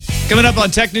Coming up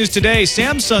on Tech News Today,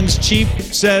 Samsung's chief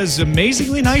says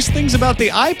amazingly nice things about the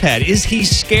iPad. Is he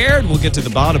scared? We'll get to the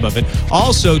bottom of it.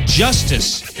 Also,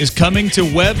 justice is coming to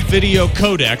web video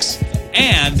codecs.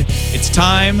 And it's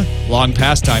time, long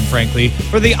past time, frankly,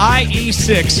 for the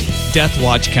IE6 Death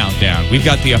Watch countdown. We've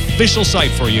got the official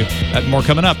site for you. More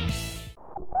coming up.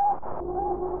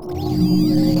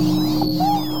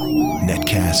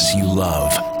 Netcasts you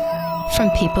love. From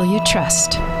people you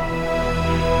trust.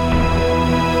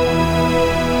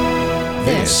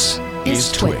 This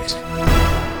is Twit.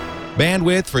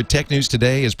 Bandwidth for Tech News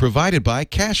Today is provided by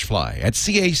CashFly at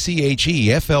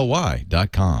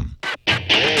CACHEFLY.com.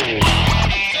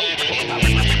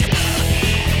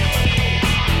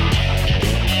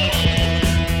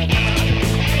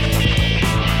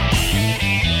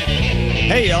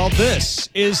 Hey, y'all, this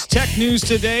is Tech News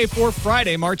Today for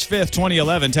Friday, March 5th,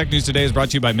 2011. Tech News Today is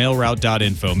brought to you by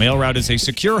MailRoute.info. MailRoute is a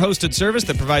secure hosted service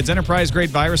that provides enterprise-grade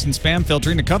virus and spam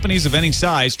filtering to companies of any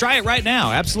size. Try it right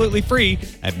now, absolutely free,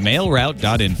 at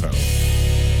MailRoute.info.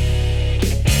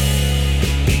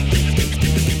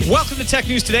 Welcome to Tech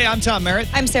News Today. I'm Tom Merritt.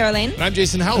 I'm Sarah Lane. And I'm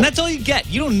Jason Howell. And that's all you get.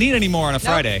 You don't need any more on a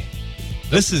Friday.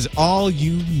 This is all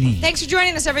you need. Thanks for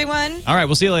joining us, everyone. All right,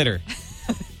 we'll see you later.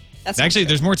 Actually,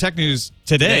 there's more tech news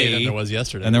today than there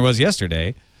was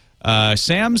yesterday.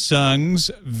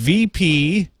 Samsung's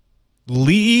VP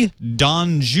Lee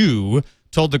Donju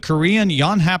told the Korean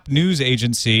Yonhap news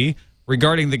agency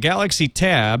regarding the Galaxy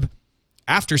Tab,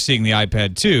 after seeing the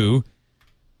iPad 2,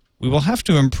 we will have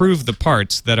to improve the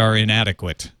parts that are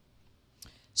inadequate.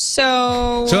 So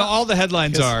all the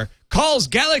headlines are, calls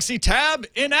Galaxy Tab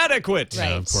inadequate. Right.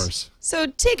 Yeah, of course. So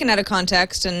taken out of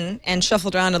context and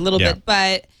shuffled around a little bit,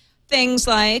 but things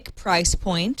like price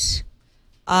point,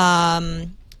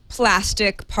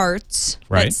 plastic parts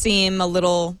that seem a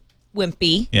little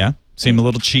wimpy. Yeah, seem a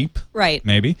little cheap. Right.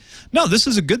 Maybe. No, this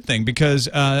is a good thing because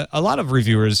a lot of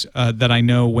reviewers that I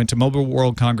know went to Mobile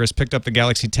World Congress, picked up the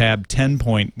Galaxy Tab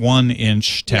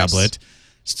 10.1-inch tablet,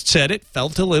 said it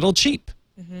felt a little cheap.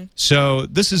 Mm-hmm. So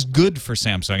this is good for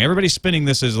Samsung. Everybody's spinning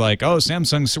this as like, oh,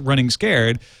 Samsung's running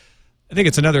scared. I think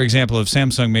it's another example of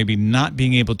Samsung maybe not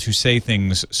being able to say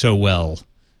things so well.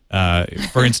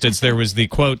 For instance, there was the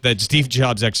quote that Steve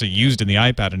Jobs actually used in the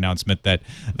iPad announcement that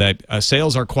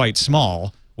sales are quite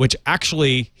small, which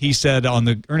actually he said on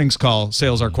the earnings call,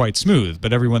 sales are quite smooth,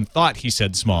 but everyone thought he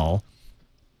said small.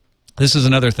 This is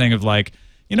another thing of like,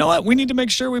 you know what? We need to make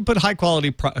sure we put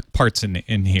high-quality parts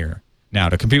in here now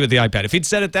to compete with the iPad. If he'd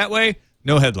said it that way,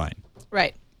 no headline.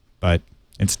 Right. But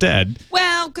instead...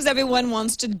 Well, because everyone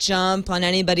wants to jump on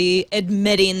anybody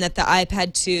admitting that the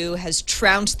iPad 2 has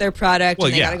trounced their product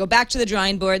and they got to go back to the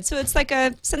drawing board. So it's like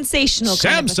a sensational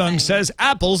kind of a thing. Samsung says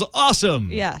Apple's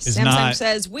awesome. Yes. Samsung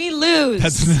says we lose.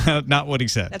 That's not what he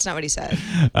said. That's not what he said.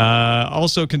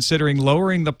 Also considering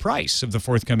lowering the price of the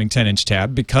forthcoming 10-inch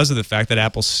tab because of the fact that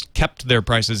Apple kept their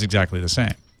prices exactly the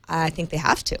same. I think they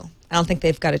have to. I don't think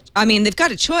they've got a... I mean, they've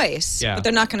got a choice, but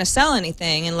they're not going to sell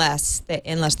anything unless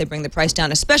they bring the price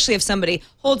down, especially if somebody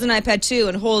holds an iPad 2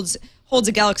 and holds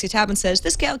a Galaxy Tab and says,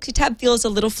 this Galaxy Tab feels a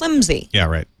little flimsy. Yeah,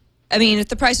 right. I mean, if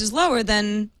the price is lower,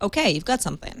 then okay, you've got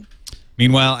something.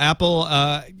 Meanwhile, Apple,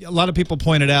 a lot of people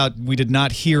pointed out we did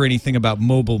not hear anything about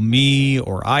Mobile Me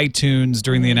or iTunes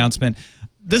during the announcement.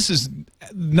 This is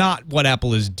not what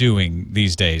Apple is doing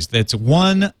these days. It's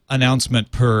one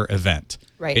announcement per event.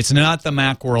 Right. It's not the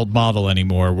Macworld model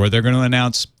anymore where they're going to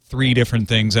announce 3 different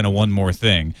things and a one more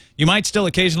thing. You might still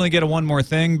occasionally get a one more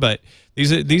thing, but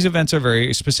these events are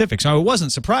very specific. So I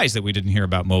wasn't surprised that we didn't hear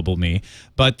about Mobile Me.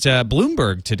 But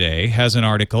Bloomberg today has an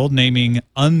article naming,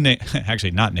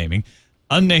 actually not naming,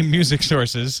 unnamed music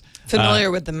sources. Familiar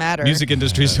with the matter. Music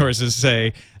industry sources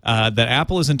say that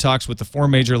Apple is in talks with the 4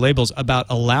 major labels about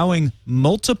allowing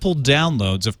multiple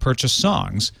downloads of purchased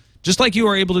songs. Just like you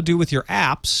are able to do with your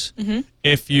apps,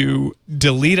 if you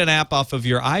delete an app off of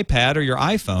your iPad or your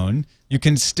iPhone, you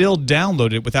can still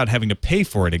download it without having to pay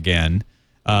for it again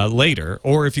later,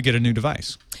 or if you get a new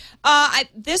device.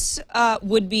 This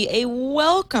would be a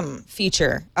welcome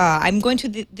feature. I'm going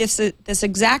to this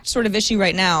exact sort of issue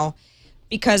right now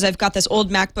because I've got this old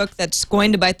MacBook that's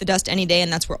going to bite the dust any day,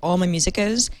 and that's where all my music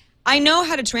is. I know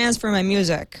how to transfer my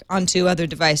music onto other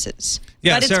devices.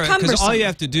 Yeah, but it's Sarah, because cumbersome. all you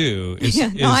have to do is, I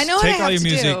know what I take all have your to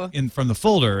music do. from the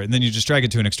folder, and then you just drag it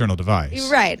to an external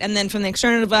device. Right, and then from the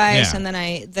external device, and then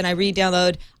I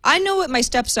re-download. I know what my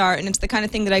steps are, and it's the kind of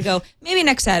thing that I go, maybe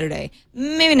next Saturday,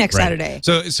 maybe next Saturday.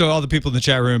 So all the people in the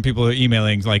chat room, people are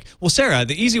emailing, like, well, Sarah,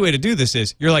 the easy way to do this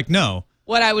is, you're like, no.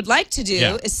 What I would like to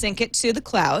do is sync it to the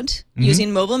cloud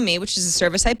using Mobile Me, which is a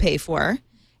service I pay for.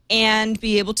 and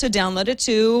be able to download it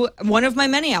to one of my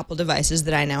many Apple devices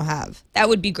that I now have. That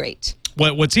would be great.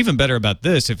 What's even better about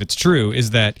this, if it's true,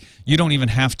 is that you don't even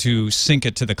have to sync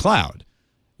it to the cloud.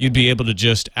 You'd be able to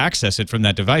just access it from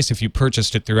that device if you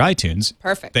purchased it through iTunes.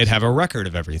 Perfect. They'd have a record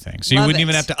of everything. So you Love wouldn't it.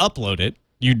 even have to upload it.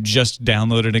 You'd just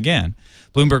download it again.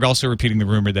 Bloomberg also repeating the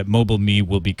rumor that Mobile Me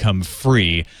will become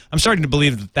free. I'm starting to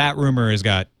believe that that rumor has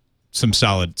got some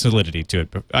solidity to it.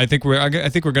 But I think we're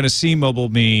going to see Mobile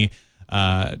Me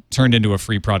turned into a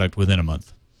free product within a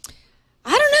month.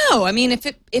 I don't know. I mean, if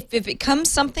it becomes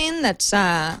something that's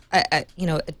a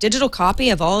digital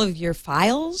copy of all of your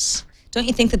files, don't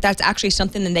you think that that's actually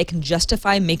something that they can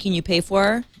justify making you pay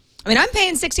for? I mean, I'm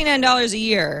paying $69 a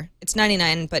year. It's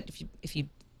 $99, but if you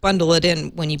bundle it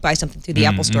in when you buy something through the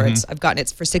Apple Store, I've gotten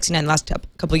it for $69 the last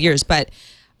couple of years. But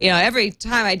every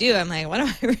time I do, I'm like, what am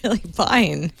I really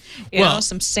buying? You know,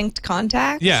 some synced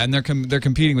contacts. Yeah, and they're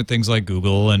competing with things like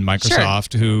Google and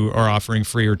Microsoft, who are offering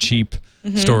free or cheap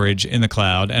storage in the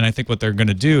cloud. And I think what they're going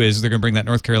to do is they're going to bring that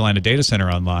North Carolina data center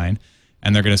online,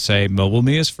 and they're going to say, Mobile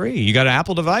Me is free. You got an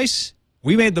Apple device?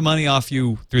 We made the money off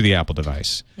you through the Apple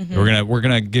device. We're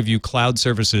gonna give you cloud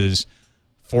services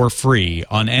for free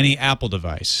on any Apple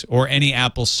device or any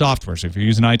Apple software. So if you're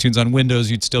using iTunes on Windows,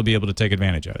 you'd still be able to take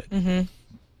advantage of it.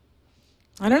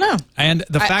 I don't know. And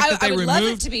the fact that I they would love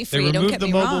it to be free, don't removed get the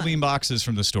me Mobile wrong. Me boxes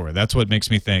from the store. That's what makes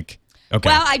me think, okay.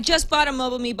 Well, I just bought a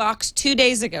Mobile Me box 2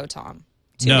 days ago, Tom.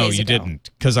 2 no, days you ago. didn't,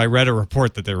 because I read a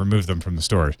report that they removed them from the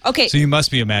store. Okay. So you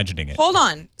must be imagining it. Hold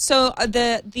on. So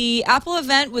the Apple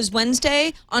event was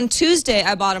Wednesday. On Tuesday,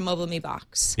 I bought a Mobile Me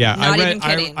box. Yeah, Not I read. even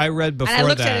kidding. I read before and I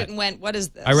looked that. at it and went, "What is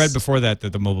this?" I read before that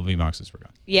the Mobile Me boxes were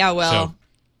gone. Yeah, well,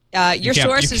 your you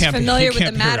sources can't be- familiar you with the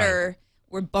can't be right. matter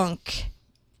were bunk.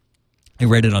 I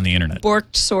read it on the internet.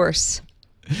 Borked source.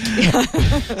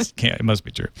 It must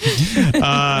be true.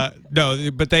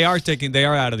 No, but they are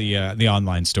out of the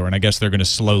online store, and I guess they're going to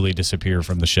slowly disappear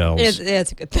from the shelves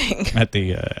It's a good thing. at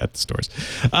the stores.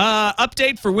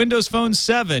 Update for Windows Phone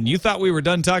 7. You thought we were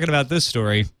done talking about this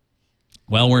story.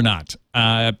 Well, we're not.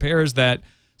 It appears that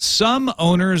some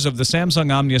owners of the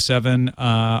Samsung Omnia 7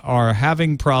 are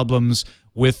having problems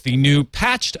with the new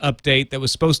patched update that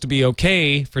was supposed to be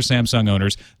okay for Samsung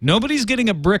owners. Nobody's getting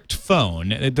a bricked phone.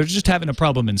 They're just having a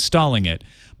problem installing it.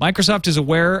 Microsoft is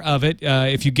aware of it.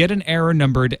 If you get an error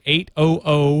numbered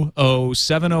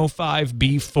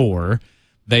 8000705B4,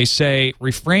 they say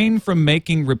refrain from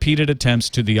making repeated attempts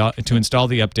to install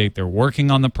the update. They're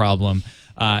working on the problem.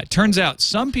 It turns out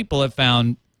some people have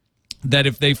found that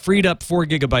if they freed up 4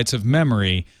 gigabytes of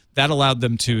memory, that allowed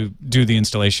them to do the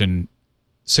installation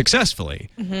successfully.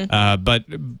 But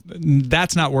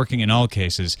that's not working in all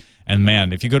cases. And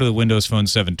man, if you go to the Windows Phone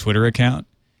 7 Twitter account,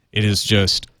 it is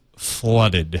just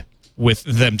flooded with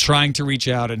them trying to reach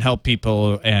out and help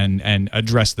people and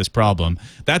address this problem.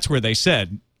 That's where they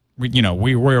said,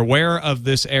 we're aware of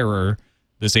this error,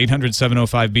 this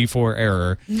 800-705B4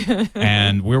 error,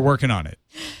 and we're working on it.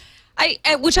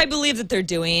 Which I believe that they're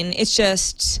doing. It's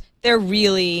just they're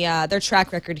really their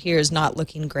track record here is not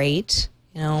looking great.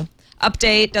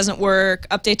 Update doesn't work.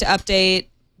 Update to update.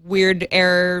 Weird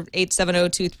error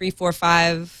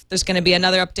 8702345. There's going to be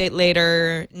another update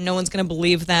later. No one's going to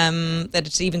believe them that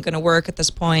it's even going to work at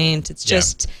this point. It's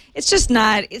just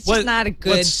not a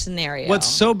good scenario. What's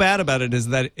so bad about it is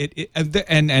that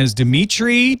and as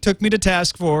Dimitri took me to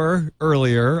task for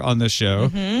earlier on this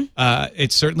show,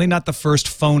 it's certainly not the first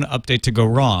phone update to go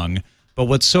wrong. But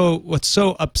what's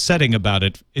so upsetting about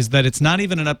it is that it's not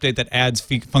even an update that adds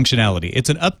functionality. It's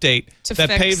an update that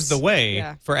paves the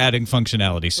way for adding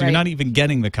functionality. So you're not even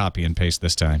getting the copy and paste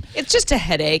this time. It's just a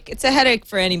headache. It's a headache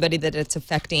for anybody that it's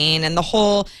affecting. And the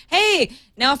whole, hey,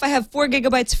 now if I have 4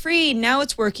 gigabytes free, now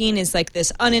it's working is like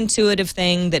this unintuitive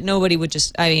thing that nobody would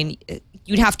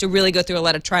you'd have to really go through a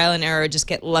lot of trial and error, just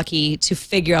get lucky to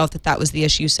figure out that was the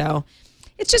issue. So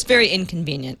it's just very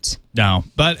inconvenient. No,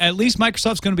 but at least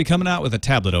Microsoft's going to be coming out with a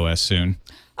tablet OS soon.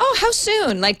 Oh, how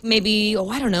soon? Like maybe,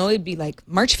 I don't know, it'd be like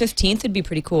March 15th would be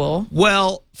pretty cool.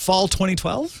 Well, fall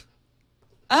 2012?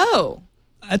 Oh.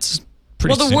 That's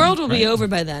pretty Well, the soon, world will right? be over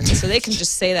by then, so they can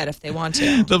just say that if they want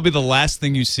to. That'll be the last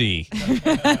thing you see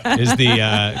is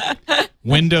the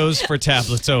Windows for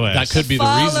tablets OS. That could be the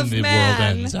Fall reason of the man.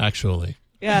 world ends, actually.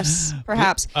 Yes,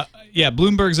 perhaps.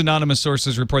 Bloomberg's anonymous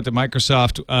sources report that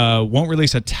Microsoft won't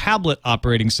release a tablet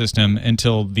operating system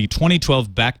until the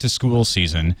 2012 back-to-school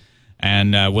season,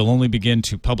 and will only begin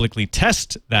to publicly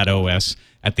test that OS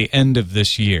at the end of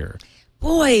this year.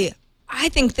 Boy, I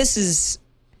think this is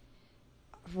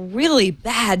a really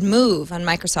bad move on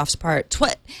Microsoft's part.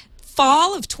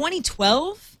 Fall of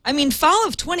 2012? I mean, fall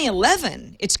of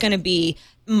 2011, it's going to be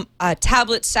a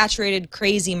tablet-saturated,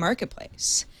 crazy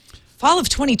marketplace. Fall of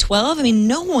 2012, I mean,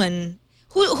 no one...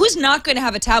 Who's not going to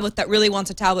have a tablet that really wants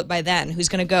a tablet by then? Who's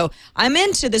going to go, I'm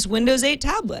into this Windows 8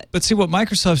 tablet? But see, what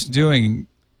Microsoft's doing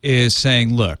is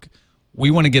saying, look, we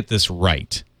want to get this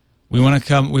right. We want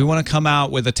to come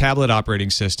out with a tablet operating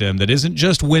system that isn't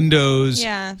just Windows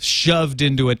shoved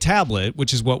into a tablet,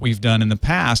 which is what we've done in the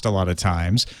past a lot of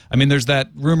times. I mean, there's that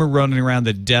rumor running around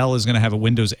that Dell is going to have a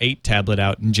Windows 8 tablet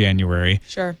out in January.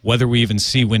 Sure. Whether we even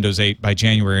see Windows 8 by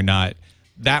January or not,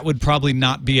 that would probably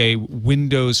not be a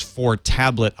Windows for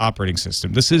tablet operating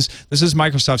system. This is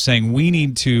Microsoft saying we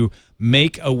need to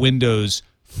make a Windows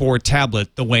for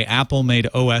tablet the way Apple made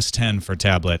OS X for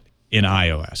tablet in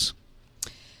iOS.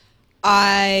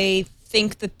 I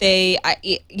think that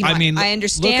I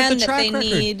understand look at the that they track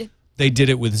record. need... They did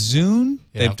it with Zune.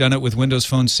 Yeah. They've done it with Windows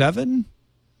Phone 7.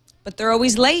 But they're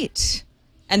always late.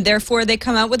 And therefore, they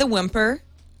come out with a whimper.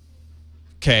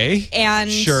 Okay. And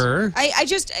sure.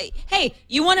 Hey,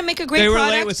 you want to make a great They were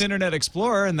product? late with Internet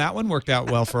Explorer, and that one worked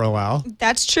out well for a while.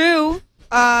 That's true.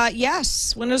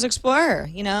 Yes, Windows Explorer,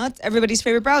 it's everybody's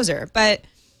favorite browser. But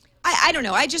I don't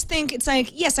know. I just think it's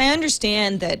like, yes, I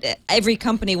understand that every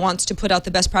company wants to put out the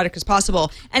best product as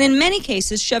possible. And in many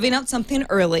cases, shoving out something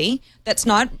early that's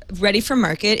not ready for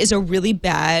market is a really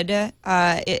bad,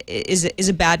 is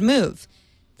a bad move.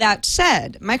 That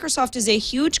said, Microsoft is a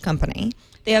huge company.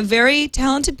 They have very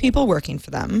talented people working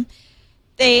for them.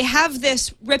 They have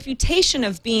this reputation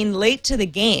of being late to the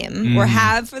game, or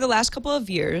have for the last couple of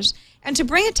years. And to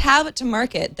bring a tablet to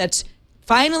market that's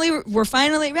we're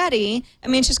finally ready, I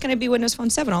mean, it's just going to be Windows Phone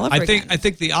 7 all over again. I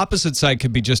think the opposite side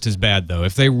could be just as bad, though.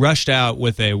 If they rushed out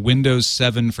with a Windows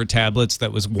 7 for tablets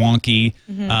that was wonky,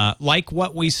 like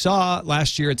what we saw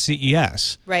last year at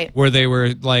CES, right? Where they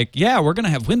were like, yeah, we're going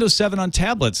to have Windows 7 on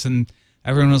tablets. And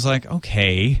everyone was like,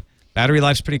 okay. Battery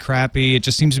life's pretty crappy. It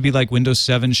just seems to be like Windows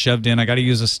 7 shoved in. I got to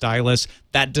use a stylus.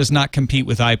 That does not compete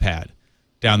with iPad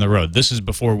down the road. This is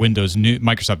before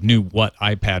Microsoft knew what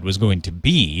iPad was going to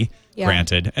be,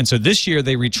 granted. And so this year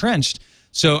they retrenched.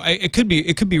 So it could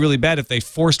be really bad if they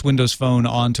forced Windows Phone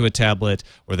onto a tablet,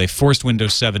 or they forced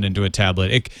Windows 7 into a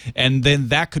tablet. And then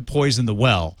that could poison the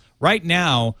well. Right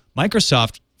now,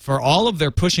 Microsoft, for all of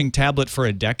their pushing tablet for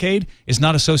a decade, is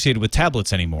not associated with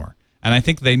tablets anymore. And I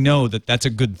think they know that that's a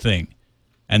good thing.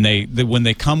 And when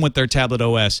they come with their tablet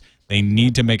OS, they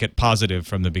need to make it positive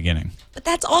from the beginning. But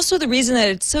that's also the reason that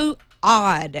it's so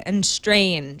odd and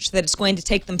strange that it's going to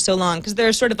take them so long, because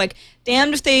they're sort of like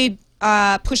damned if they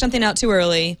push something out too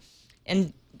early,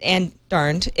 and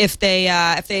darned if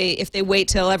they wait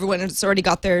till everyone has already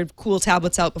got their cool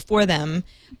tablets out before them.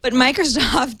 But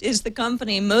Microsoft is the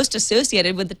company most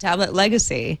associated with the tablet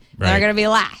legacy. Right. They're going to be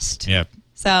last. Yep.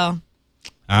 So.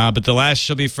 But the last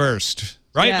shall be first.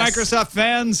 Right, Yes. Microsoft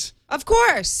fans? Of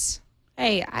course.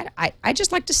 Hey, I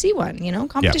just like to see one.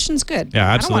 Competition's good. Yeah,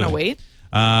 absolutely. I don't want to wait.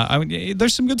 I mean,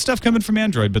 there's some good stuff coming from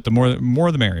Android, but the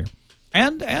more the merrier.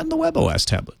 And the WebOS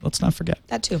tablet. Let's not forget.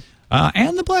 That too.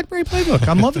 And the BlackBerry Playbook.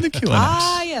 I'm loving the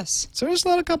QNX. Yes. So there's a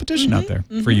lot of competition out there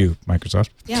for you, Microsoft.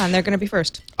 Yeah, and they're going to be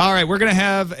first. All right, we're going to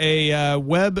have a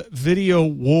web video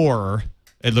war,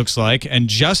 it looks like, and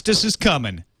justice is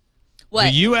coming. What?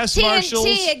 The U.S. TNT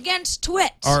Marshals against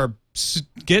Twit. are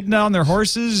getting on their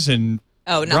horses and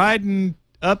riding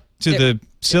up to the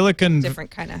Silicon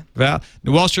different kind of.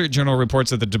 The Wall Street Journal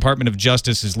reports that the Department of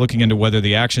Justice is looking into whether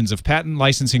the actions of patent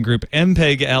licensing group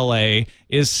MPEG LA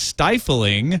is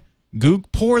stifling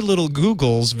poor little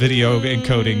Google's video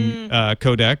encoding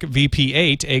codec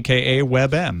VP8, aka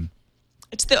WebM.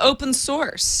 It's the open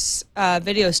source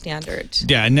video standard.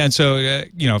 Yeah, and so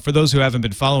for those who haven't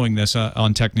been following this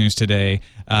on Tech News Today,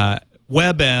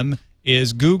 WebM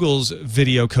is Google's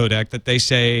video codec that they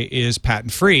say is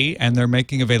patent-free, and they're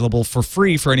making available for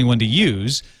free for anyone to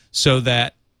use, so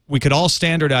that we could all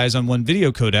standardize on one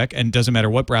video codec, and it doesn't matter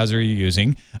what browser you're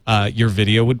using, your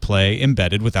video would play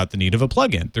embedded without the need of a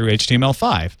plugin through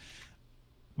HTML5.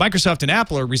 Microsoft and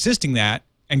Apple are resisting that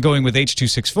and going with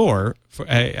H.264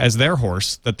 as their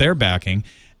horse that they're backing.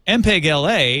 MPEG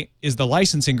LA is the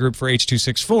licensing group for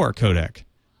H.264 codec,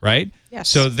 right? Yes.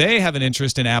 So they have an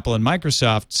interest in Apple and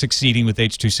Microsoft succeeding with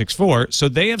H.264. So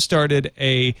they have started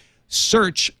a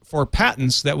search for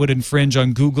patents that would infringe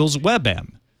on Google's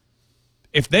WebM.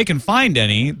 If they can find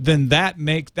any, then that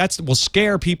will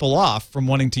scare people off from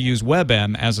wanting to use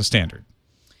WebM as a standard.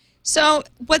 So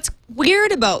what's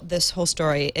weird about this whole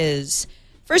story is,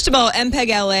 first of all, MPEG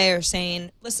LA are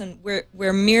saying, listen, we're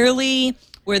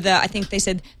I think they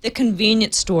said, the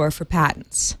convenience store for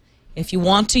patents. If you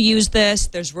want to use this,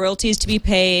 there's royalties to be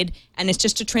paid, and it's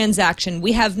just a transaction.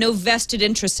 We have no vested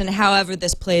interest in however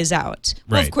this plays out.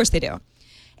 Well, Right. of course they do.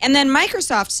 And then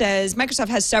Microsoft says Microsoft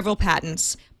has several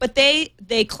patents, but they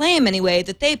claim anyway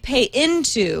that they pay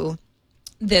into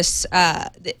this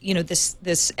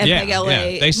this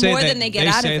MPEG-LA They say more that, than they get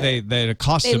out of it. That it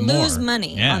costs They them more. lose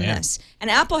money Yeah, on yeah. this. And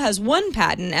Apple has one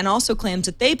patent and also claims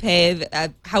that they pay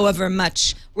however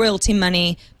much royalty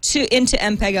money into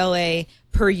MPEG-LA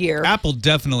per year. Apple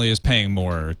definitely is paying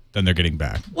more than they're getting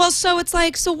back. Well, so it's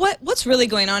like, so what's really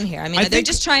going on here? I mean, I are they think-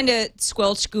 just trying to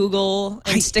squelch Google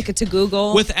and stick it to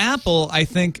Google? With Apple, I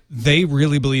think they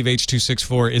really believe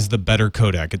H.264 is the better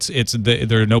codec.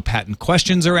 There are no patent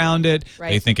questions around it. Right.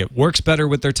 They think it works better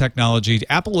with their technology.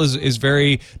 Apple is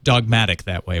very dogmatic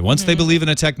that way. Once they believe in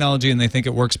a technology and they think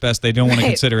it works best, they don't want to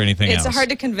Right. consider anything It's else. hard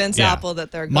to convince Yeah. Apple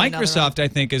that they're going down the Microsoft, I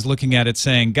think, is looking at it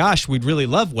saying, gosh, we'd really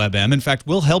love WebM. In fact,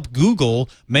 we'll help Google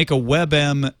make a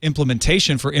WebM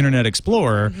implementation for Internet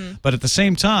Explorer. But at the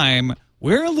same time,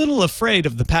 we're a little afraid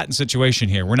of the patent situation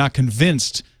here. We're not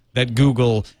convinced that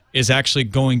Google is actually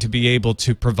going to be able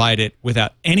to provide it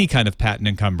without any kind of patent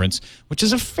encumbrance, which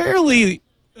is a fairly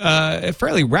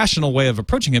rational way of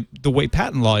approaching it. The way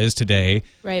patent law is today,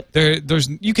 Right.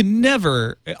 you can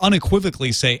never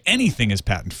unequivocally say anything is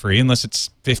patent free unless it's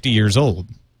 50 years old.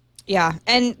 Yeah,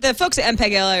 and the folks at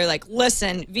MPEG-LA are like,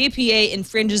 listen, VPA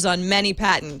infringes on many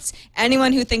patents.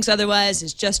 Anyone who thinks otherwise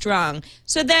is just wrong.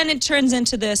 So then it turns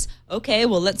into this, okay,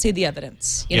 well, let's see the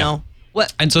evidence. You Yeah. know,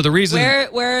 what? And so the reason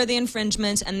Where are the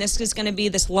infringements? And this is going to be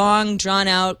this long,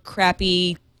 drawn-out,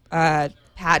 crappy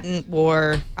patent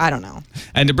war. I don't know.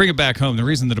 And to bring it back home, the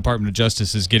reason the Department of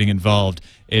Justice is getting involved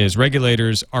is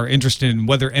regulators are interested in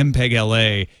whether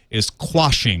MPEG-LA is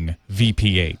quashing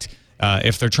VP8.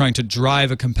 If they're trying to drive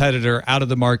a competitor out of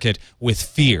the market with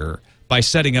fear by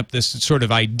setting up this sort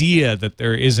of idea that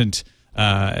there isn't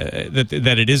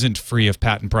that it isn't free of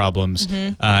patent problems,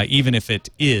 even if it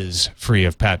is free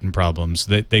of patent problems,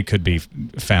 that they could be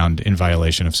found in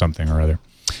violation of something or other.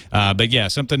 But yeah,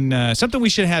 something we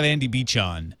should have Andy Beach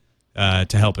on to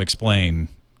help explain,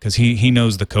 because he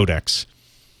knows the codex.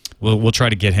 We'll try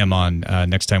to get him on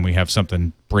next time we have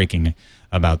something breaking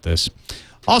about this.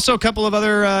 Also, a couple of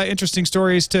other interesting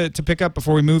stories to pick up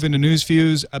before we move into News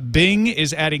Fuse. Bing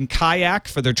is adding Kayak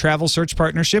for their travel search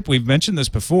partnership. We've mentioned this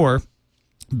before.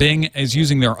 Bing is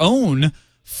using their own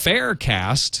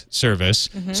Farecast service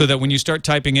so that when you start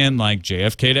typing in like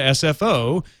JFK to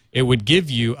SFO, it would give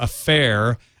you a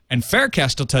fare, and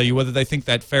Farecast will tell you whether they think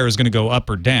that fare is going to go up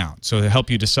or down, so to help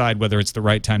you decide whether it's the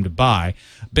right time to buy.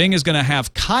 Bing is going to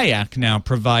have Kayak now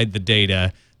provide the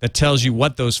data that tells you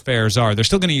what those fares are. They're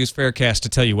still going to use Farecast to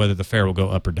tell you whether the fare will go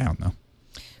up or down, though.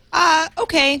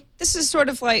 Okay, this is sort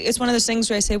of like, it's one of those things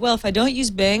where I say, well, if I don't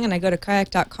use Bing and I go to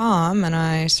kayak.com and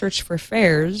I search for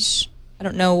fares, I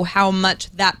don't know how much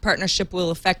that partnership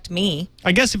will affect me.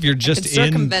 I guess if you're I could just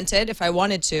circumvent it if I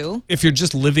wanted to. if you're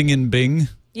just living in Bing,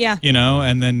 Yeah. you know,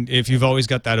 and then if you've always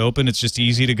got that open, it's just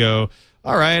easy to go,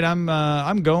 all right,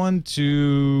 I'm going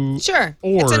to Sure.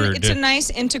 Ord. It's a nice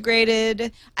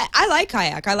integrated. I like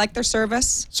Kayak. I like their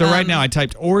service. So right now I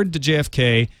typed Ord to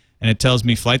JFK, and it tells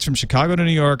me flights from Chicago to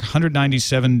New York,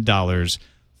 $197,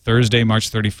 Thursday, March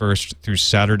 31st through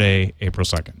Saturday, April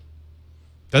 2nd.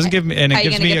 Doesn't give me, and How it you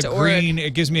gives gonna me get a to green.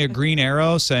 It gives me a green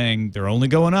arrow saying they're only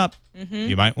going up.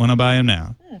 You might want to buy them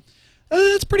now.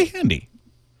 That's pretty handy.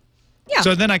 Yeah.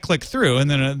 So then I click through, and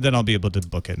then I'll be able to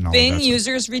book it and all Bing of that.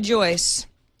 users rejoice.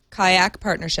 Kayak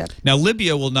partnership. Now,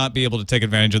 Libya will not be able to take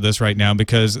advantage of this right now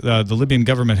because the Libyan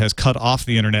government has cut off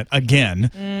the internet again.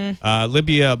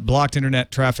 Libya blocked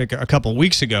internet traffic a couple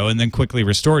weeks ago and then quickly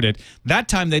restored it. That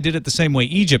time they did it the same way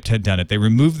Egypt had done it. They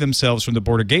removed themselves from the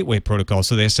Border Gateway Protocol,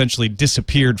 so they essentially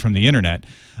disappeared from the internet.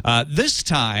 This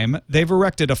time, they've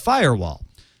erected a firewall,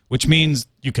 which means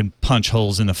you can punch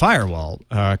holes in the firewall,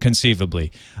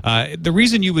 conceivably. The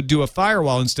reason you would do a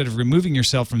firewall instead of removing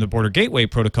yourself from the Border Gateway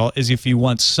Protocol is if you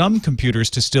want some computers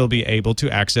to still be able to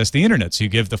access the internet. So you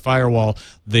give the firewall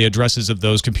the addresses of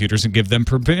those computers and give them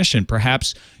permission.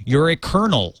 Perhaps you're a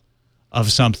kernel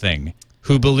of something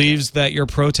who believes that your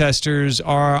protesters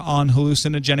are on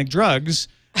hallucinogenic drugs,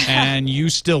 and you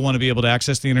still want to be able to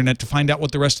access the internet to find out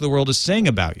what the rest of the world is saying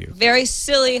about you. Very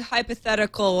silly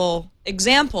hypothetical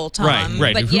example, Tom.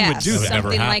 Right. But Who would yes, do that? something Never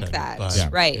like happened, that. but- Yeah.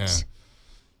 Right.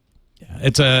 Yeah.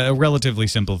 It's a relatively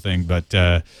simple thing,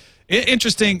 but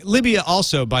interesting. Libya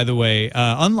also, by the way,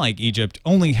 unlike Egypt,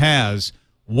 only has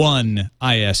one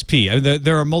ISP.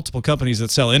 There are multiple companies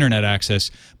that sell internet access,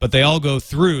 but they all go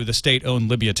through the state-owned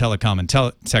Libya Telecom and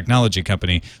Technology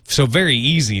Company. So very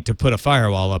easy to put a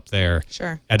firewall up there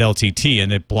Sure. at LTT,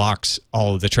 and it blocks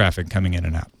all of the traffic coming in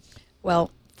and out.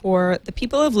 Well, for the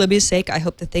people of Libya's sake, I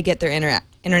hope that they get their internet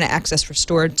access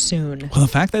restored soon. Well, the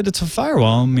fact that it's a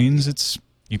firewall means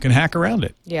you can hack around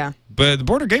it. Yeah. But the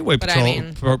Border Gateway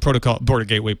Border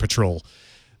Gateway Patrol.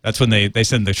 That's when they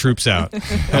send the troops out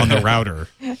on the router.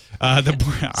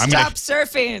 Stop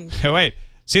surfing. Hey, wait.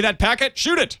 See that packet?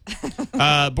 Shoot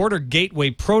it. Border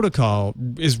Gateway Protocol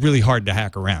is really hard to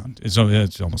hack around. It's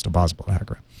almost impossible to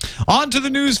hack around. On to the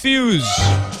news fuse.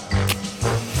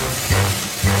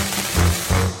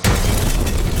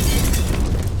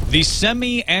 The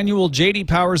semi-annual J.D.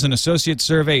 Powers and Associates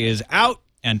survey is out,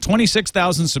 and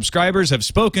 26,000 subscribers have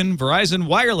spoken. Verizon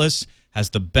Wireless has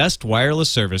the best wireless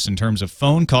service in terms of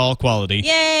phone call quality.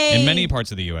 Yay! In many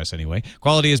parts of the U.S. anyway.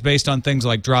 Quality is based on things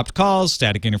like dropped calls,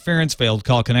 static interference, failed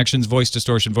call connections, voice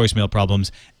distortion, voicemail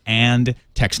problems, and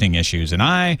texting issues. And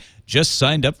I just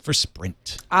signed up for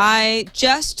Sprint. I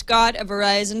just got a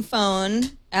Verizon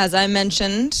phone, as I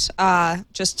mentioned,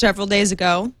 just several days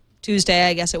ago. Tuesday,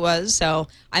 I guess it was. So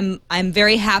I'm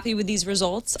very happy with these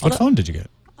results. What phone did you get?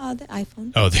 The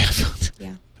iPhone. Oh, the iPhone.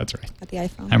 Yeah. That's right. Got the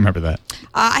iPhone. I remember that.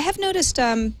 I have noticed,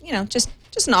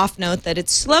 just an off note that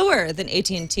it's slower than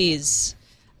AT&T's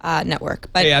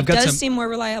network, but Hey, it does seem more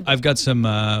reliable. I've got some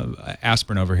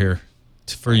aspirin over here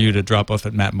for you to drop off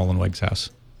at Matt Mullenweg's house.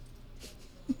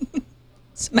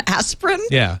 Some aspirin?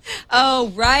 Yeah.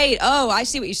 Oh, right. Oh, I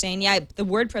see what you're saying. Yeah, the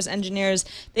WordPress engineers,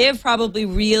 they have probably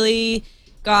really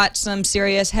got some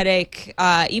serious headache,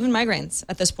 even migraines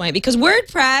at this point, because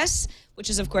WordPress, which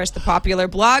is, of course, the popular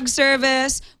blog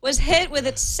service, was hit with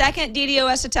its second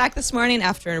DDoS attack this morning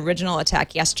after an original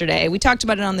attack yesterday. We talked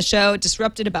about it on the show. It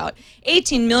disrupted about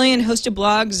 18 million hosted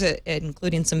blogs,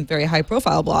 including some very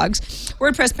high-profile blogs.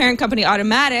 WordPress parent company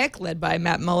Automattic, led by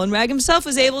Matt Mullenweg himself,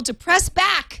 was able to press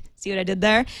back, see what I did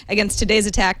there, against today's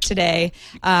attack today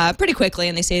pretty quickly,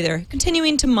 and they say they're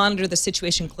continuing to monitor the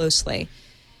situation closely.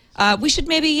 We should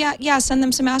maybe, send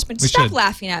them some aspirin. Stop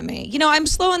laughing at me. You know, I'm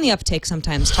slow in the uptake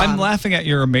sometimes, Tom. I'm laughing at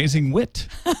your amazing wit.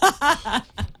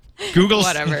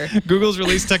 Google's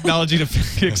released technology to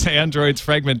fix Android's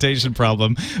fragmentation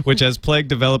problem, which has plagued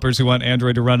developers who want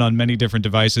Android to run on many different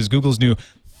devices. Google's new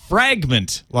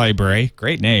Fragment library,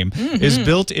 great name, is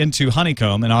built into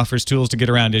Honeycomb and offers tools to get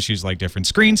around issues like different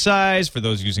screen size for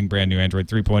those using brand new Android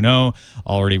 3.0,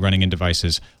 already running in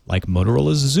devices like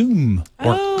Motorola's Zoom,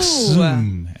 or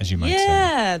Xoom, as you might say.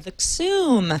 Yeah, the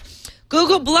Xoom.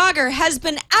 Google Blogger has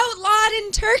been outlawed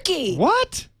in Turkey.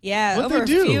 What? Yeah, What'd over they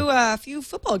do? a few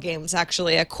football games,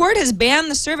 actually. A court has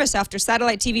banned the service after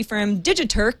satellite TV firm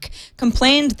Digiturk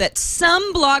complained that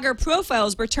some blogger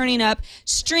profiles were turning up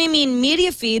streaming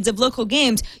media feeds of local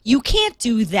games. You can't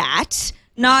do that.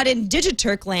 Not in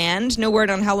Digiturk land. No word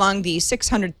on how long the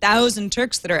 600,000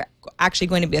 Turks that are actually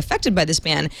going to be affected by this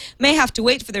ban may have to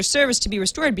wait for their service to be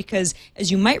restored because, as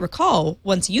you might recall,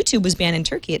 once YouTube was banned in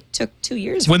Turkey, it took 2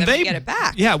 years for them to get it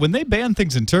back. Yeah, when they ban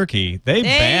things in Turkey, they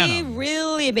ban them. They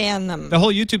really ban them. The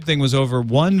whole YouTube thing was over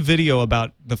one video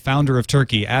about the founder of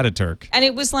Turkey, Ataturk. And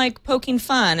it was like poking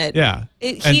fun at. Yeah.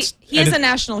 He is a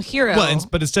national hero. Well,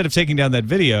 but instead of taking down that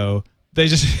video, they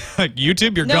just, like,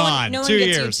 YouTube, you're gone. No one 2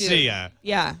 gets years. YouTube. See ya.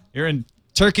 Yeah. You're in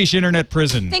Turkish internet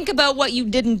prison. Think about what you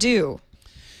didn't do.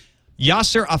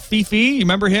 Yasser Afifi, you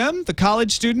remember him? The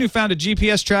college student who found a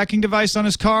GPS tracking device on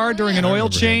his car during an oil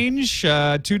change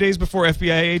 2 days before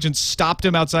FBI agents stopped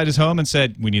him outside his home and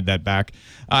said, we need that back.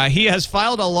 He has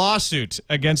filed a lawsuit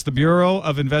against the Bureau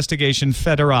of Investigation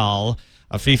Federal.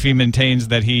 Afifi maintains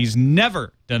that he's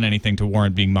never done anything to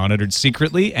warrant being monitored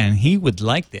secretly, and he would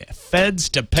like the feds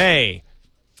to pay.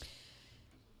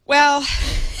 Well,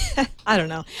 I don't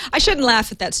know. I shouldn't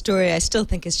laugh at that story. I still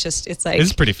think it's like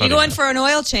it's pretty funny. You go in for an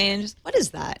oil change. What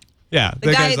is that? Yeah,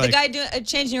 the guy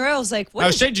changing your oil is like, what? I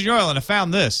was changing your oil and I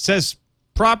found this. It says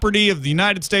property of the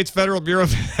United States Federal Bureau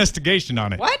of Investigation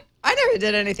on it. What? I never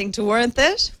did anything to warrant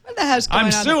this. What the hell's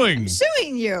going on? I'm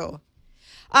suing you.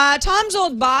 Tom's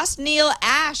old boss, Neil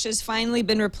Ash, has finally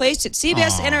been replaced at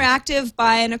CBS Interactive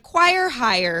by an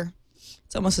acquire-hire.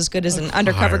 It's almost as good as an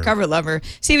undercover cover lover.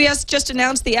 CBS just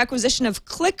announced the acquisition of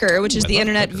Clicker, which is the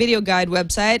internet video guide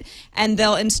website, and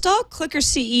they'll install Clicker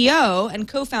CEO and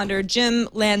co-founder Jim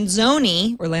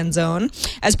Lanzone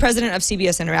as president of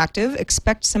CBS Interactive.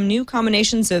 Expect some new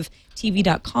combinations of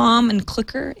TV.com and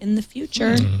Clicker in the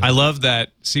future. I love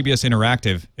that CBS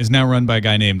Interactive is now run by a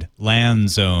guy named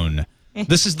Lanzone.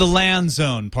 This is the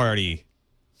Lanzone party.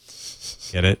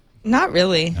 Get it? Not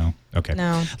really. No? Okay.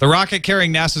 No. The rocket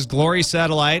carrying NASA's Glory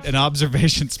satellite, an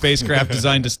observation spacecraft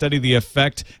designed to study the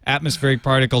effect atmospheric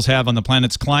particles have on the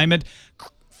planet's climate,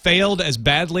 failed as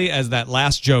badly as that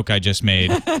last joke I just made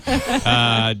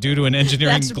due to an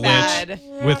engineering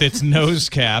glitch with its nose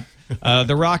cap.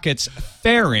 The rocket's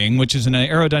fairing, which is an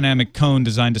aerodynamic cone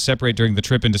designed to separate during the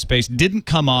trip into space, didn't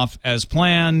come off as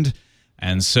planned,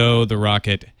 and so the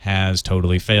rocket has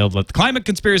totally failed. Let the climate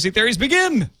conspiracy theories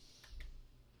begin!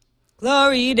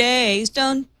 Glory days,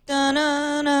 dun dun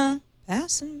dun dun.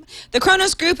 Passing. The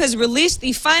Kronos Group has released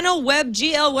the final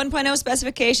WebGL 1.0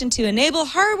 specification to enable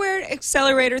hardware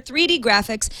accelerator 3D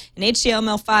graphics and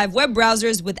HTML5 web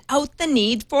browsers without the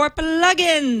need for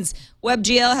plugins.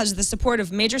 WebGL has the support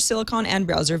of major silicon and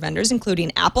browser vendors,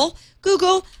 including Apple,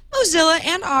 Google, Mozilla,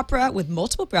 and Opera, with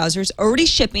multiple browsers already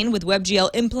shipping with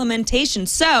WebGL implementation.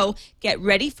 So get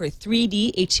ready for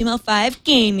 3D HTML5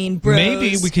 gaming, bros.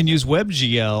 Maybe we can use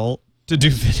WebGL to do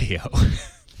video.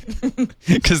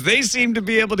 Because they seem to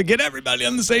be able to get everybody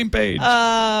on the same page.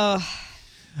 All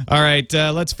right,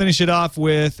 let's finish it off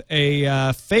with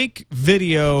a fake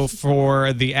video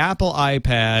for the Apple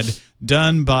iPad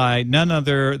done by none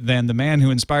other than the man who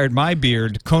inspired my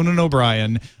beard, Conan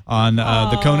O'Brien, on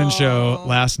the Conan Show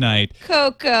last night.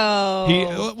 Coco.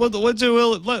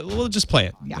 We'll just play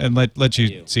it and let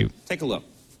you see. Take a look.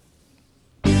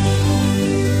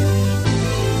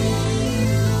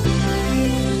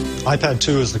 iPad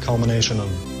 2 is the culmination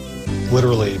of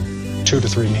literally 2 to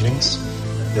 3 meetings.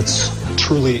 It's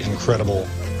truly incredible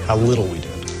how little we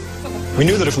did. We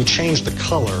knew that if we changed the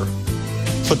color,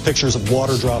 put pictures of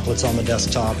water droplets on the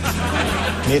desktop,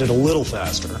 made it a little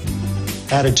faster,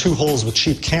 added 2 holes with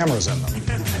cheap cameras in them,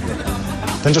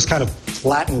 then just kind of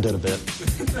flattened it a bit,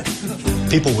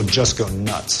 people would just go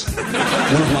nuts.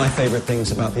 One of my favorite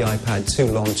things about the iPad 2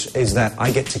 launch is that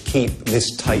I get to keep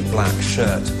this tight black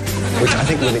shirt, which I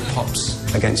think really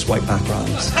pops against white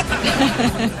backgrounds.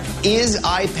 Is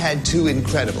iPad 2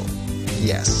 incredible?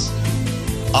 Yes.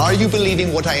 Are you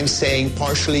believing what I am saying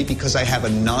partially because I have a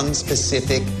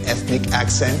non-specific ethnic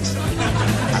accent?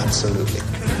 Absolutely.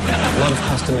 A lot of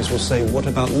customers will say, what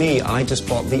about me? I just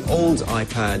bought the old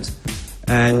iPad.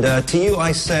 And to you,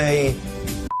 I say,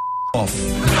 off.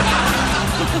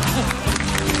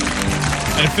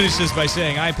 And finish this by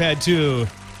saying, iPad 2,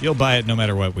 you'll buy it no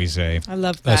matter what we say. I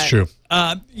love that. That's true.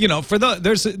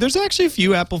 There's actually a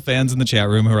few Apple fans in the chat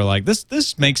room who are like,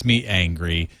 this makes me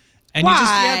angry. And you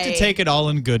have to take it all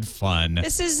in good fun.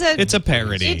 It's a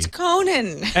parody. It's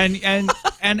Conan. And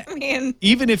I mean,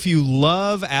 even if you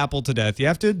love Apple to death, you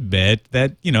have to admit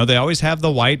that, they always have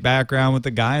the white background with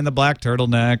the guy in the black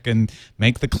turtleneck and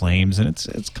make the claims, and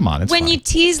it's come on, it's when fine. you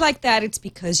tease like that, it's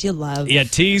because you love. Yeah,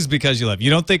 tease because you love. You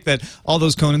don't think that all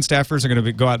those Conan staffers are going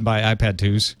to go out and buy iPad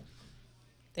 2s?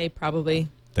 They probably.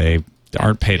 They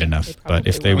aren't paid enough, but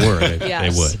if they were, they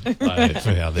Yes. would.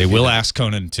 They will ask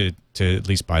Conan to at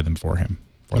least buy them for him.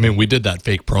 I mean, we did that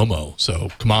fake promo, so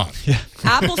come on. Yeah.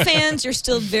 Apple fans, you're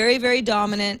still very, very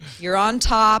dominant. You're on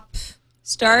top.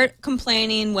 Start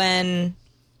complaining when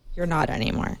you're not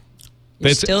anymore.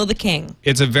 You're still the king.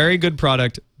 It's a very good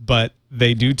product, but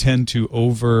they do tend to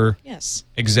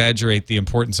exaggerate the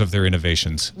importance of their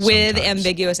innovations. With sometimes.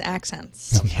 ambiguous accents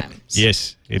sometimes.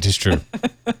 Yes, it is true.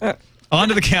 On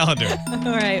to the calendar.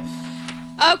 All right.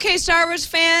 Okay, Star Wars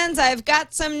fans, I've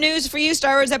got some news for you.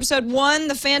 Star Wars Episode 1,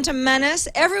 The Phantom Menace,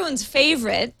 everyone's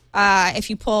favorite. If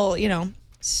you pull,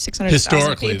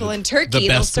 600,000 people in Turkey,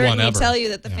 they'll certainly tell you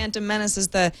that The Phantom Menace is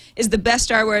the best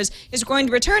Star Wars. Is going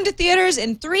to return to theaters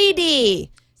in 3D,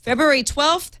 February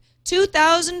 12th,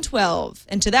 2012.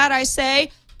 And to that I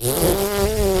say,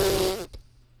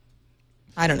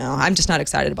 I don't know. I'm just not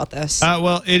excited about this.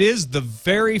 Well, it is the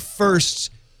very first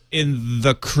in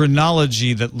the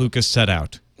chronology that Lucas set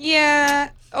out. Yeah,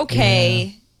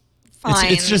 okay.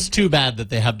 Fine. It's just too bad that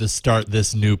they have to start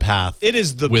this new path. It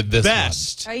is the with this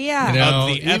best one. of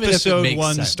the even if it Episode makes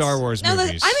 1 sense. Star Wars No,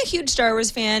 movies. I'm a huge Star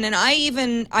Wars fan, and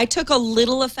I took a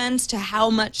little offense to how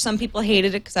much some people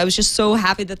hated it because I was just so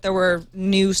happy that there were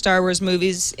new Star Wars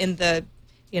movies in the,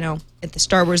 at the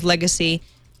Star Wars legacy.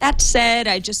 That said,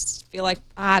 I just feel like,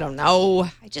 I don't know.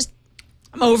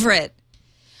 I'm over it.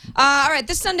 All right,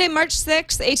 this Sunday, March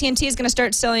 6th, AT&T is going to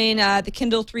start selling the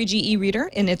Kindle 3G e-reader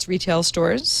in its retail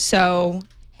stores. So,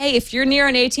 hey, if you're near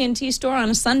an AT&T store on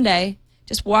a Sunday,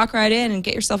 just walk right in and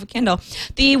get yourself a Kindle.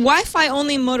 The Wi-Fi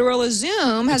only Motorola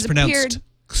Xoom has appeared.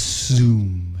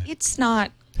 Xoom. It's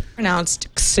not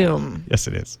pronounced Xoom. Yes,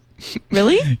 it is.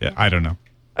 Really? Yeah, I don't know.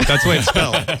 That's the way it's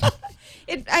spelled.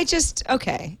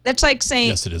 Okay. That's like saying.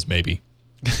 Yes, it is, maybe.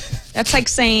 That's like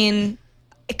saying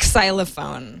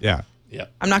xylophone. Yeah. Yeah.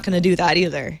 I'm not going to do that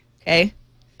either. Okay.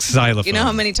 Xylophone. You know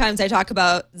how many times I talk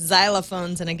about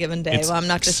xylophones in a given day? It's Well, I'm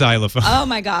not just xylophone. Oh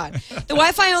my God! The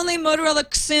Wi-Fi only Motorola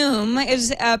Xoom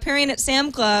is appearing at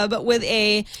Sam Club with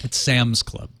a It's Sam's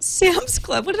Club. Sam's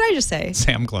Club. What did I just say?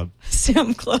 Sam Club.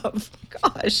 Sam Club.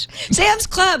 Gosh, Sam's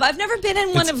Club. I've never been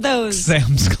in one of those.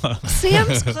 Sam's Club.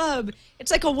 Sam's Club.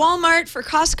 It's like a Walmart for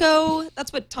Costco.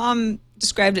 That's what Tom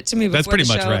described it to me before That's pretty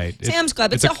the much show. right. Sam's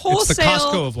Club. It's a It's wholesale. the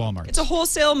Costco of Walmart. It's a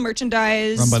wholesale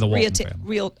merchandise Run by the Walton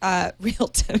family.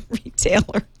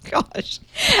 retailer. Gosh,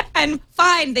 and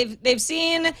fine. They've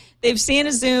seen a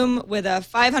Xoom with a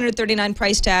 $539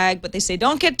 price tag, but they say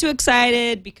don't get too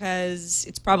excited because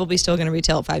it's probably still going to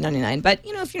retail at $599. But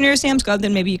if you're near a Sam's Club,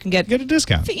 then maybe you can get a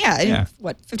discount. Yeah,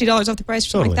 what, $50 off the price or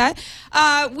something like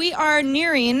that. We are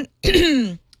nearing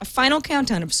a final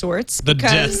countdown of sorts. The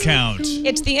because death count.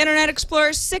 It's the Internet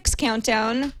Explorer 6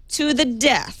 countdown to the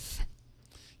death.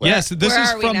 Yes, this where is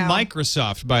are we from now?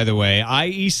 Microsoft, by the way,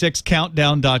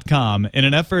 ie6countdown.com, in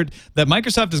an effort that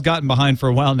Microsoft has gotten behind for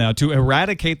a while now to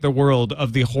eradicate the world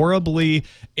of the horribly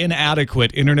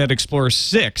inadequate Internet Explorer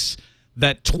 6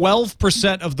 that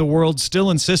 12% of the world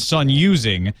still insists on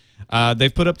using.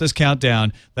 They've put up this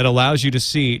countdown that allows you to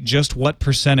see just what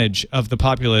percentage of the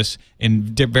populace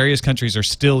in various countries are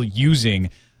still using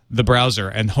the browser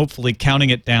and hopefully counting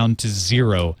it down to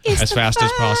zero as fast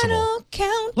as possible.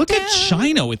 Look at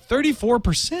China with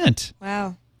 34%.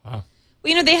 Wow. Well,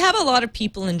 they have a lot of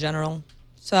people in general.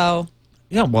 So,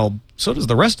 yeah, well, so does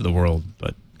the rest of the world,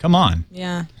 but come on.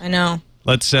 Yeah, I know.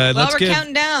 Let's we're give,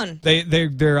 counting down.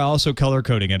 They're also color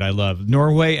coding it. I love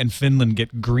Norway and Finland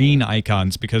get green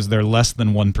icons because they're less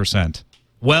than 1%.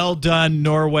 Well done,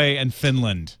 Norway and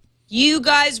Finland. You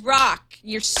guys rock.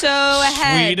 You're so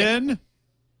ahead. Sweden,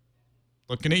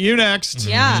 looking at you next.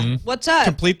 Yeah. What's up?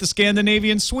 Complete the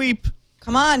Scandinavian sweep.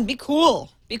 Come on, be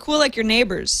cool. Be cool like your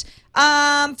neighbors.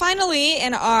 Finally,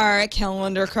 in our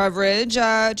calendar coverage,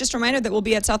 just a reminder that we'll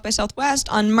be at South by Southwest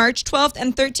on March 12th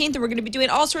and 13th, and we're going to be doing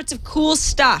all sorts of cool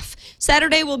stuff.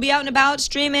 Saturday, we'll be out and about,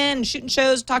 streaming and shooting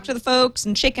shows, talking to the folks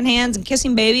and shaking hands and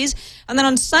kissing babies. And then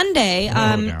on Sunday,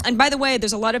 and by the way,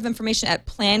 there's a lot of information at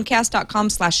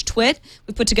plancast.com/twit.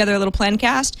 We put together a little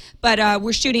plancast, but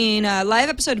we're shooting a live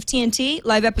episode of TNT,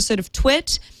 live episode of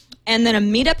Twit, and then a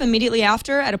meetup immediately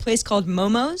after at a place called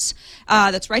Momo's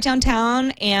that's right downtown,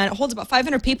 and it holds about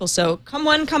 500 people. So come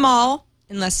one, come all,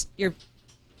 unless you're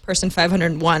person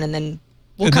 501, and then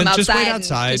we'll come just wait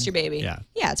outside and kiss your baby. Yeah,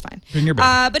 it's fine. Bring your baby.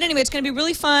 But anyway, it's going to be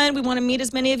really fun. We want to meet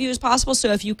as many of you as possible,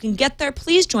 so if you can get there,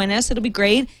 please join us. It'll be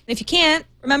great. And if you can't,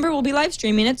 remember, we'll be live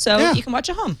streaming it, so you can watch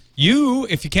at home.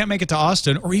 If you can't make it to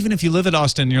Austin, or even if you live at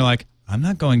Austin and you're like, I'm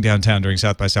not going downtown during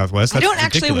South by Southwest. That's I don't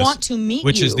actually ridiculous. want to meet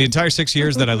Which you. is the entire 6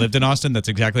 years that I lived in Austin. That's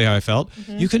exactly how I felt.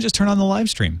 You can just turn on the live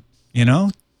stream.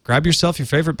 Grab yourself your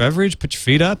favorite beverage, put your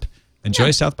feet up,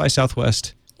 enjoy South by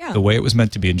Southwest the way it was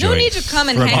meant to be enjoyed. No need to come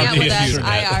and hang out with us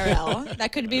internet. IRL.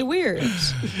 That could be weird.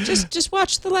 Just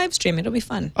watch the live stream. It'll be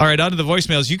fun. All right, on to the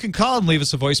voicemails. You can call and leave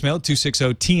us a voicemail at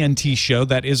 260-TNT-SHOW.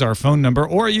 That is our phone number.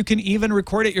 Or you can even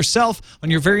record it yourself on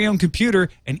your very own computer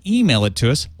and email it to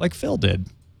us like Phil did.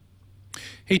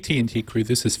 Hey TNT crew,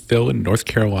 this is Phil in North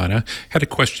Carolina. Had a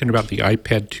question about the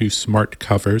iPad 2 smart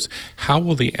covers. How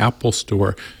will the Apple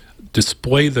Store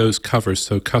display those covers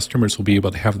so customers will be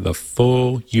able to have the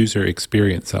full user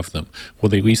experience of them? Will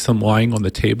they leave them lying on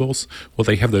the tables? Will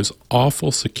they have those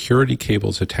awful security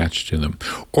cables attached to them?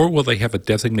 Or will they have a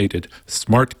designated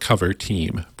smart cover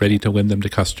team ready to lend them to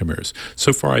customers?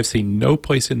 So far, I've seen no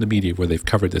place in the media where they've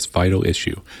covered this vital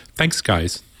issue. Thanks,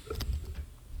 guys.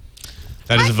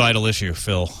 That is a vital issue,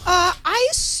 Phil. I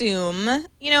assume,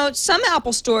 some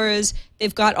Apple stores,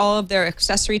 they've got all of their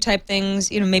accessory type things,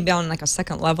 maybe on like a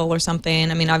second level or something.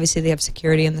 I mean, obviously they have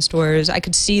security in the stores. I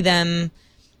could see them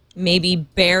maybe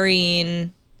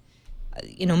burying,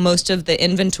 most of the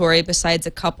inventory besides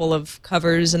a couple of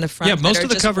covers in the front. Yeah, most that of are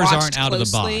the just covers watched aren't out closely.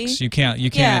 of the box. You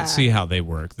can't see how they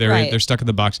work. They're stuck in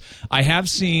the box. I have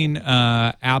seen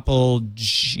Apple.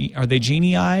 Are they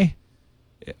Genie Eye?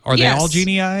 Are they all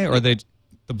Genie Eye? Or are they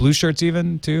the blue shirts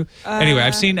even too? Anyway,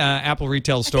 I've seen Apple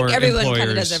retail store everyone employers. kind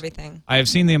of does everything. I have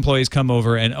seen the employees come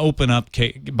over and open up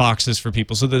boxes for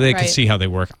people so that they can see how they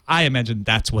work. I imagine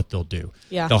that's what they'll do.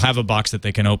 Yeah. They'll have a box that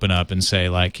they can open up and say,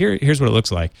 like, here's what it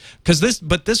looks like.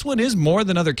 But this one is more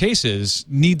than other cases,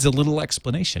 needs a little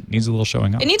explanation, needs a little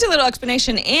showing up. It needs a little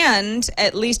explanation, and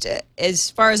at least as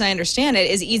far as I understand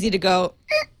it, is easy to go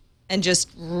and just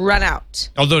run out.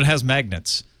 Although it has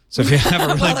magnets. So if you have a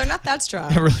really, well, they're not that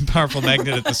strong. a really powerful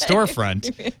magnet at the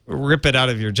storefront, rip it out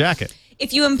of your jacket.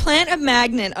 If you implant a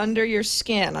magnet under your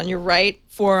skin on your right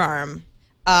forearm,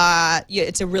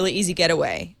 it's a really easy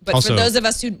getaway. But Also- for those of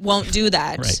us who won't do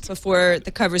that Right. before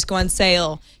the covers go on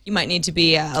sale, you might need to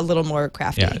be a little more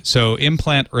crafty. Yeah. So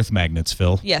implant earth magnets,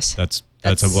 Phil. Yes. That's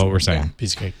That's- what we're saying. yeah.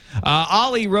 Piece of cake.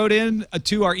 Ollie wrote in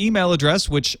to our email address,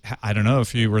 which I don't know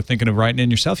if you were thinking of writing in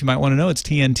yourself. You might want to know. It's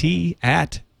TNT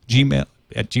at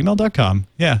gmail.com.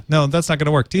 Yeah, no, that's not going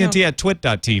to work. TNT at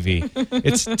twit.tv.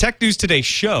 It's Tech News Today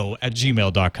Show at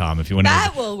gmail.com if you want to know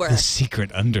That will work. the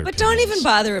secret under. But don't even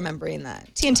bother remembering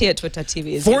that. TNT at twit.tv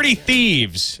is 40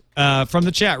 Thieves from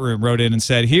the chat room wrote in and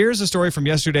said, here's a story from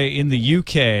yesterday in the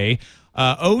UK.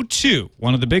 O2,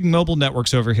 one of the big mobile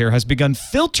networks over here, has begun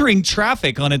filtering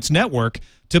traffic on its network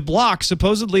to block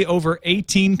supposedly over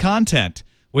 18 content,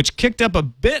 which kicked up a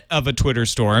bit of a Twitter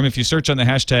storm. If you search on the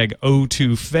hashtag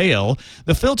O2fail,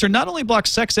 the filter not only blocks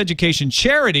sex education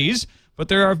charities, but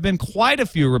there have been quite a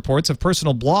few reports of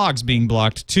personal blogs being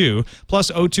blocked too. Plus,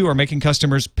 O2 are making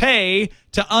customers pay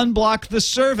to unblock the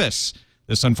service.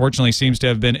 This unfortunately seems to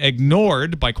have been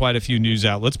ignored by quite a few news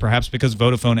outlets, perhaps because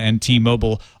Vodafone and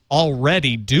T-Mobile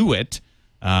already do it.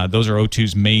 Those are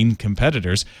O2's main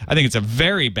competitors. I think it's a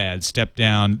very bad step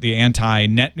down the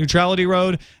anti-net neutrality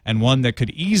road, and one that could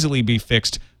easily be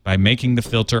fixed by making the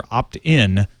filter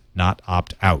opt-in, not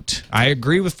opt-out. I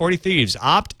agree with 40 Thieves.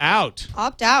 Opt-out.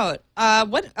 Opt out.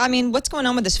 What's going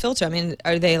on with this filter? I mean,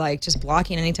 are they like just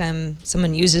blocking anytime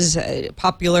someone uses a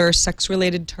popular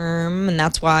sex-related term, and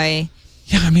that's why?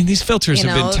 Yeah, I mean, these filters You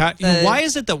have been... know, the why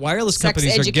is it that wireless sex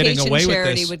companies are getting education away with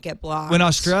charity this? would get blocked. When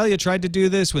Australia tried to do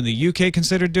this, when the UK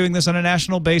considered doing this on a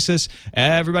national basis,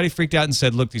 everybody freaked out and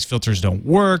said, look, these filters don't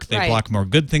work. They Right. block more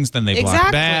good things than they block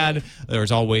Exactly. bad.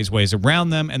 There's always ways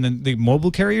around them. And then the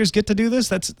mobile carriers get to do this?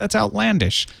 That's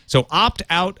outlandish. So opt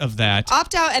out of that.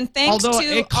 Opt out, and thanks Although to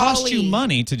it costs Ollie. you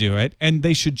money to do it, and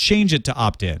they should change it to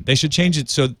opt in. They should change it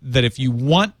so that if you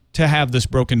want to have this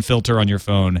broken filter on your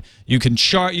phone, you can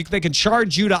they can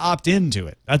charge you to opt into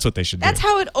it. That's what they should That's do.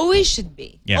 how it always should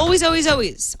be. Yeah. Always, always,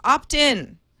 always. Opt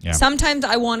in. Yeah. Sometimes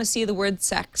I want to see the word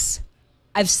sex.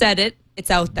 I've said it. It's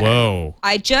out there. Whoa.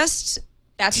 That's just...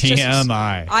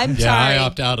 TMI. I'm Yeah, sorry. I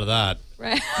opt out of that.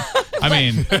 Right. I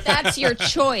mean, That's your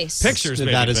choice. pictures,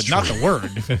 maybe, That is but not the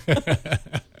word.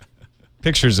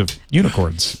 Pictures of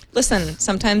unicorns. Listen,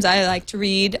 sometimes I like to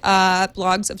read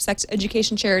blogs of sex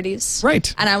education charities.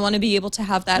 Right. And I want to be able to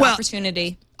have that Well,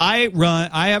 opportunity. I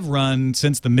have run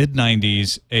since the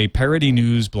mid-90s a parody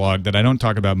news blog that I don't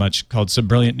talk about much called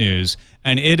Subbrilliant News,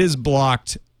 and it is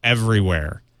blocked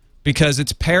everywhere because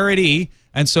it's parody,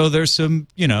 and so there's some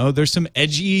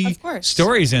edgy Of course.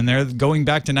 stories in there going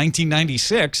back to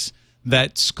 1996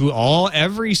 that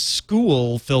every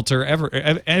school filter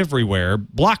everywhere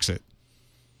blocks it.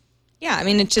 Yeah, I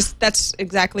mean, that's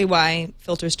exactly why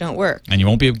filters don't work. And you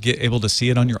won't be able to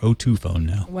see it on your O2 phone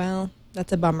now. Well,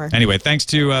 that's a bummer. Anyway, thanks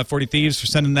to 40 Thieves for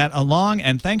sending that along,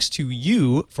 and thanks to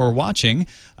you for watching.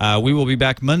 We will be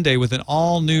back Monday with an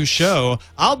all-new show.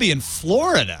 I'll be in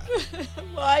Florida.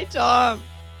 Why, Tom?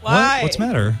 Why? What's the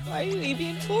matter? Why are you leaving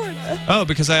in Florida? Oh,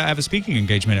 because I have a speaking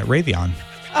engagement at Raytheon.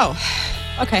 Oh,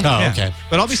 okay. Oh, Yeah. okay.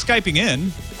 But I'll be Skyping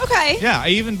in. Okay. Yeah, I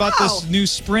even bought this Wow. new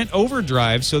Sprint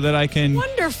Overdrive so that I can...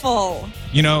 Wonderful.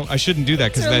 I shouldn't do that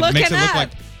because Thanks for that makes it looking look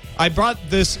like... up. I brought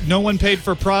this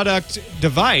no-one-paid-for-product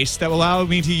device that will allow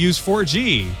me to use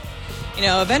 4G.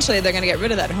 Eventually they're going to get rid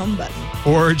of that home button.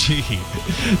 4G.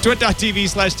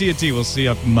 Twit.tv/TNT. We'll see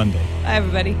you up Monday. Bye,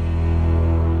 everybody.